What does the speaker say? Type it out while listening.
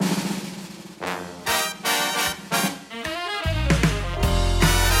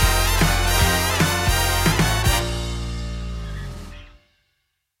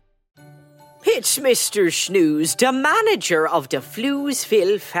It's Mr. Snooze, the manager of the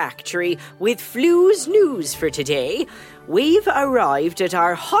Floozeville factory, with Flooze news for today. We've arrived at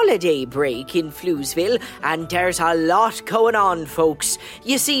our holiday break in Floozeville, and there's a lot going on, folks.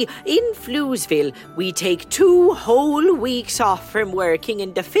 You see, in Floozeville, we take 2 whole weeks off from working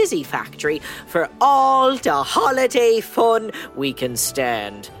in the Fizzy factory for all the holiday fun we can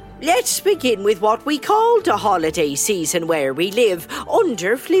stand. Let's begin with what we call the holiday season where we live,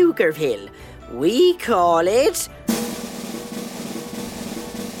 under Pflugerville. We call it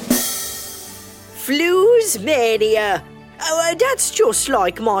Floozemania. Oh, that's just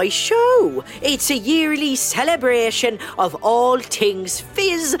like my show. It's a yearly celebration of all things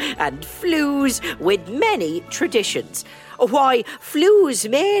fizz and flooze with many traditions. Why,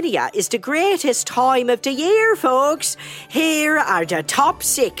 Floozemania is the greatest time of the year, folks. Here are the top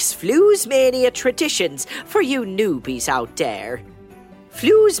 6 Floozemania traditions for you newbies out there.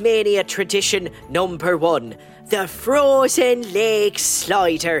 Floozemania tradition number 1, the Frozen Lake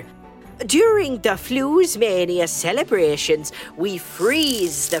Slider. During the Floozemania celebrations, we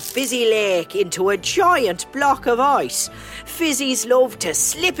freeze the Fizzy Lake into a giant block of ice. Fizzies love to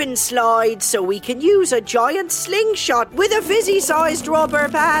slip and slide, so we can use a giant slingshot with a fizzy-sized rubber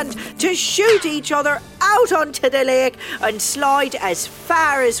band to shoot each other out onto the lake and slide as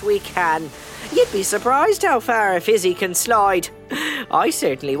far as we can. You'd be surprised how far a fizzy can slide. I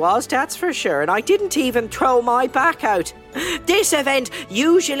certainly was, that's for sure, and I didn't even throw my back out. This event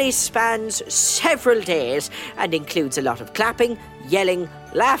usually spans several days and includes a lot of clapping, yelling,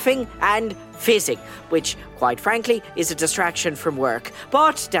 laughing and fizzing, which, quite frankly, is a distraction from work.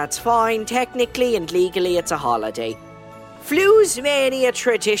 But that's fine, technically and legally it's a holiday. Floozemania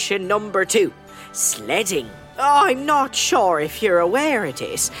tradition number 2, sledding. I'm not sure if you're aware of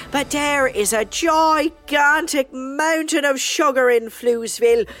this, but there is a gigantic mountain of sugar in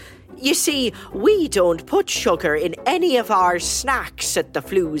Floozeville. You see, we don't put sugar in any of our snacks at the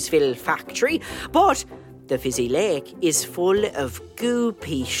Floozeville factory, but the Fizzy Lake is full of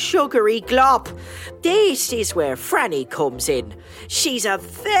goopy, sugary glop. This is where Franny comes in. She's a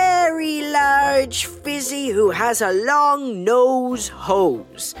very large fizzy who has a long nose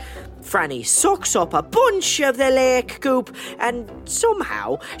hose. Franny sucks up a bunch of the lake goop and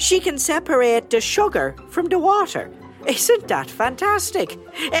somehow she can separate the sugar from the water. Isn't that fantastic?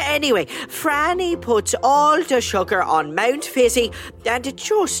 Anyway, Franny puts all the sugar on Mount Fizzy and it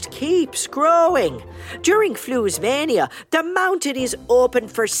just keeps growing. During Floozemania, the mountain is open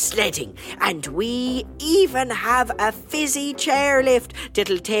for sledding and we even have a fizzy chairlift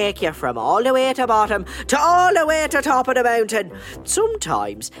that'll take you from all the way to bottom to all the way to top of the mountain.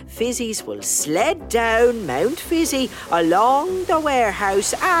 Sometimes fizzies will sled down Mount Fizzy along the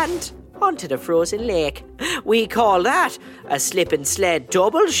warehouse and onto the frozen lake. We call that a slip and sled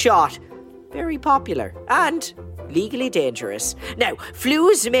double shot. Very popular and legally dangerous. Now,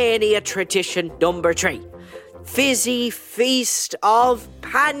 Floozemania tradition number 3, Fizzy Feast of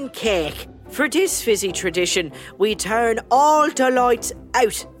Pancake. For this fizzy tradition, we turn all the lights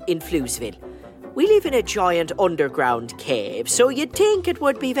out in Floozeville. We live in a giant underground cave, so you'd think it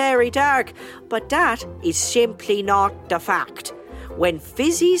would be very dark, but that is simply not the fact. When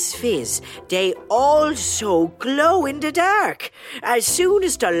fizzies fizz, they also glow in the dark. As soon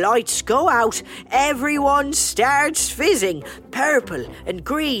as the lights go out, everyone starts fizzing. Purple and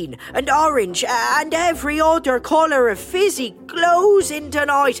green and orange and every other colour of fizzy glows in the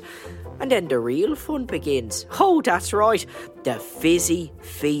night. And then the real fun begins. Oh, that's right, the Fizzy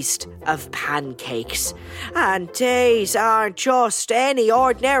Feast of Pancakes. And these aren't just any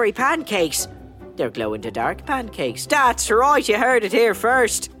ordinary pancakes. They're glow-in-the-dark pancakes. That's right, you heard it here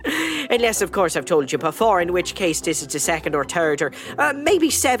first. Unless, of course, I've told you before, in which case this is the 2nd or 3rd or maybe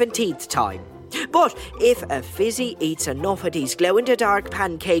 17th time. But if a fizzy eats enough of these glow-in-the-dark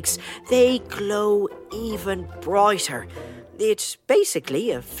pancakes, they glow even brighter. It's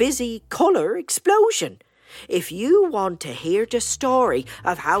basically a fizzy colour explosion. If you want to hear the story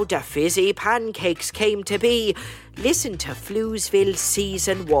of how the fizzy pancakes came to be, listen to Floozeville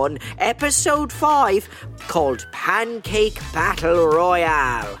Season 1, Episode 5, called Pancake Battle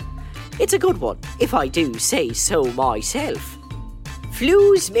Royale. It's a good one, if I do say so myself.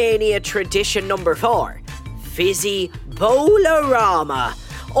 Floozemania tradition number 4, Fizzy Bowlerama.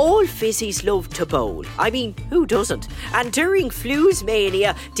 All fizzies love to bowl. I mean, who doesn't? And during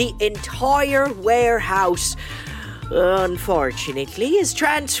Floozemania, the entire warehouse, unfortunately, is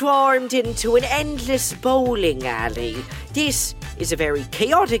transformed into an endless bowling alley. This is a very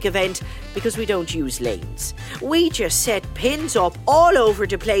chaotic event because we don't use lanes. We just set pins up all over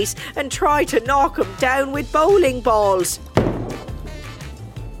the place and try to knock them down with bowling balls.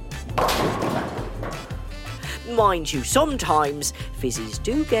 Mind you, sometimes fizzies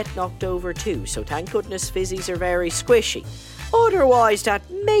do get knocked over too, so thank goodness fizzies are very squishy. Otherwise, that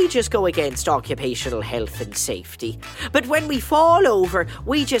may just go against occupational health and safety. But when we fall over,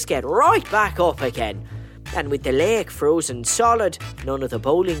 we just get right back up again. And with the lake frozen solid, none of the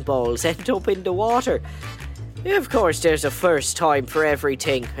bowling balls end up in the water. Of course, there's a first time for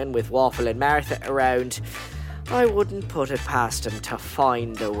everything, and with Waffle and Martha around, I wouldn't put it past them to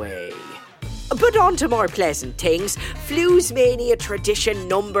find a way. But on to more pleasant things. Fluesmania tradition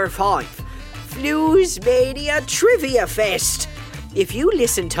number 5. Fluesmania Trivia Fest. If you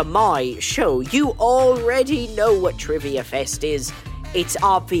listen to my show, you already know what Trivia Fest is. It's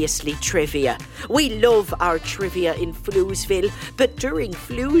obviously trivia. We love our trivia in Fluesville, but during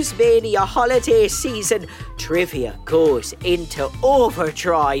Fluesmania holiday season, trivia goes into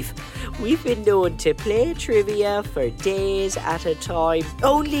overdrive. We've been known to play trivia for days at a time,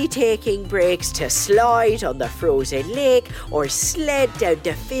 only taking breaks to slide on the frozen lake or sled down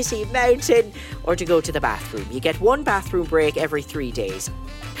the fizzy mountain or to go to the bathroom. You get one bathroom break every 3 days.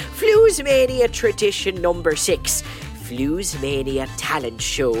 Fluesmania tradition number 6. Fluesmania Talent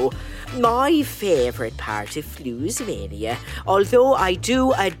Show. My favourite part of Fluesmania, although I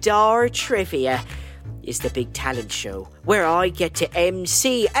do adore trivia, is the big talent show, where I get to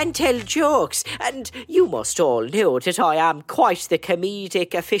MC and tell jokes. And you must all know that I am quite the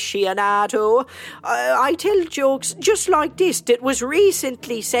comedic aficionado. I tell jokes just like this that was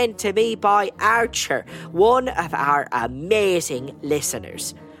recently sent to me by Archer, one of our amazing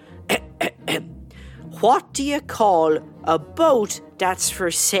listeners. What do you call a boat that's for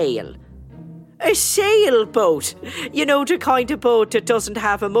sale? A sailboat. You know, the kind of boat that doesn't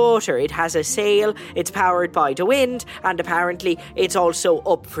have a motor. It has a sail, it's powered by the wind, and apparently it's also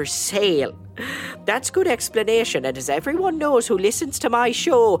up for sale. That's good explanation, and as everyone knows who listens to my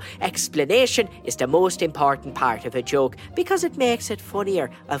show, explanation is the most important part of a joke because it makes it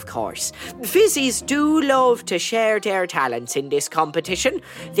funnier, of course. Fizzies do love to share their talents in this competition.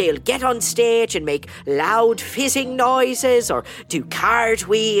 They'll get on stage and make loud fizzing noises or do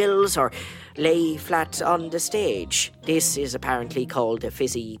cartwheels or lay flat on the stage. This is apparently called a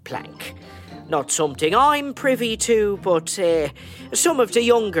fizzy plank. Not something I'm privy to, but some of the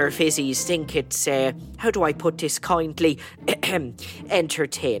younger fizzies think it's, how do I put this kindly,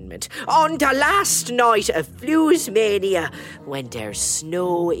 entertainment. On the last night of Fluesmania, when there's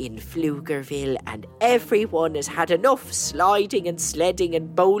snow in Pflugerville and everyone has had enough sliding and sledding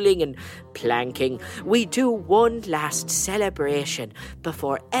and bowling and planking, we do one last celebration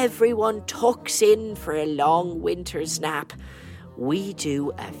before everyone tucks in for a long winter's nap. We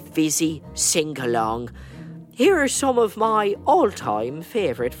do a fizzy sing-along. Here are some of my all-time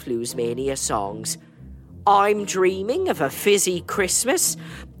favourite Fluesmania songs. I'm Dreaming of a Fizzy Christmas,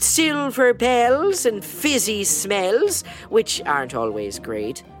 Silver Bells and Fizzy Smells, which aren't always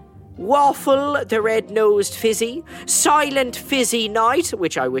great. Waffle, the red-nosed fizzy, Silent Fizzy Night,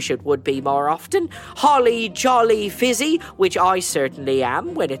 which I wish it would be more often, Holly Jolly Fizzy, which I certainly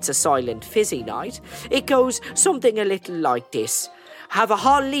am when it's a silent fizzy night. It goes something a little like this. Have a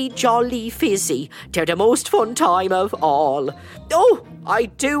holly jolly fizzy, they're the most fun time of all. Oh, I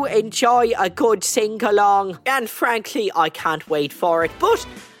do enjoy a good sing-along, and frankly, I can't wait for it, but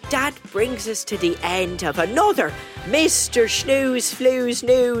that brings us to the end of another Mr. Snooze Flues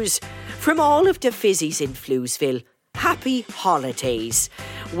News. From all of the fizzies in Fluesville, happy holidays.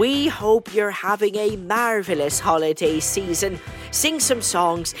 We hope you're having a marvellous holiday season. Sing some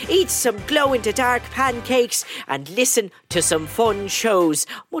songs, eat some glow-in-the-dark pancakes, and listen to some fun shows,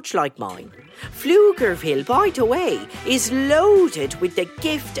 much like mine. Pflugerville, by the way, is loaded with the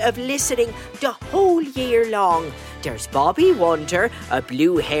gift of listening the whole year long. There's Bobby Wonder, a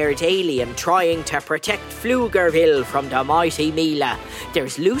blue-haired alien trying to protect Pflugerville from the mighty Mila.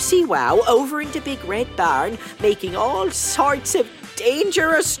 There's Lucy Wow over in the big red barn, making all sorts of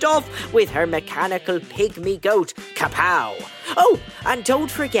dangerous stuff with her mechanical pygmy goat, Kapow. Oh, and don't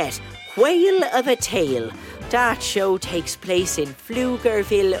forget, Whale of a Tale. That show takes place in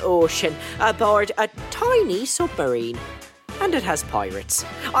Pflugerville Ocean aboard a tiny submarine. And it has pirates.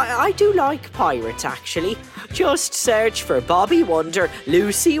 I do like pirates, actually. Just search for Bobby Wonder,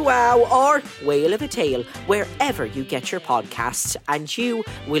 Lucy Wow, or Whale of a Tale wherever you get your podcasts, and you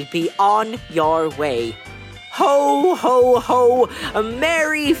will be on your way. Ho, ho, ho,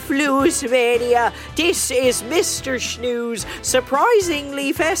 Merry Fluesmania. This is Mr. Snooze,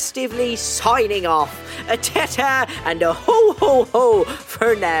 surprisingly festively signing off. A ta-ta and a ho, ho, ho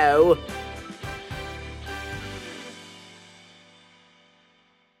for now.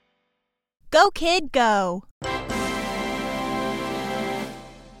 Go, kid, go.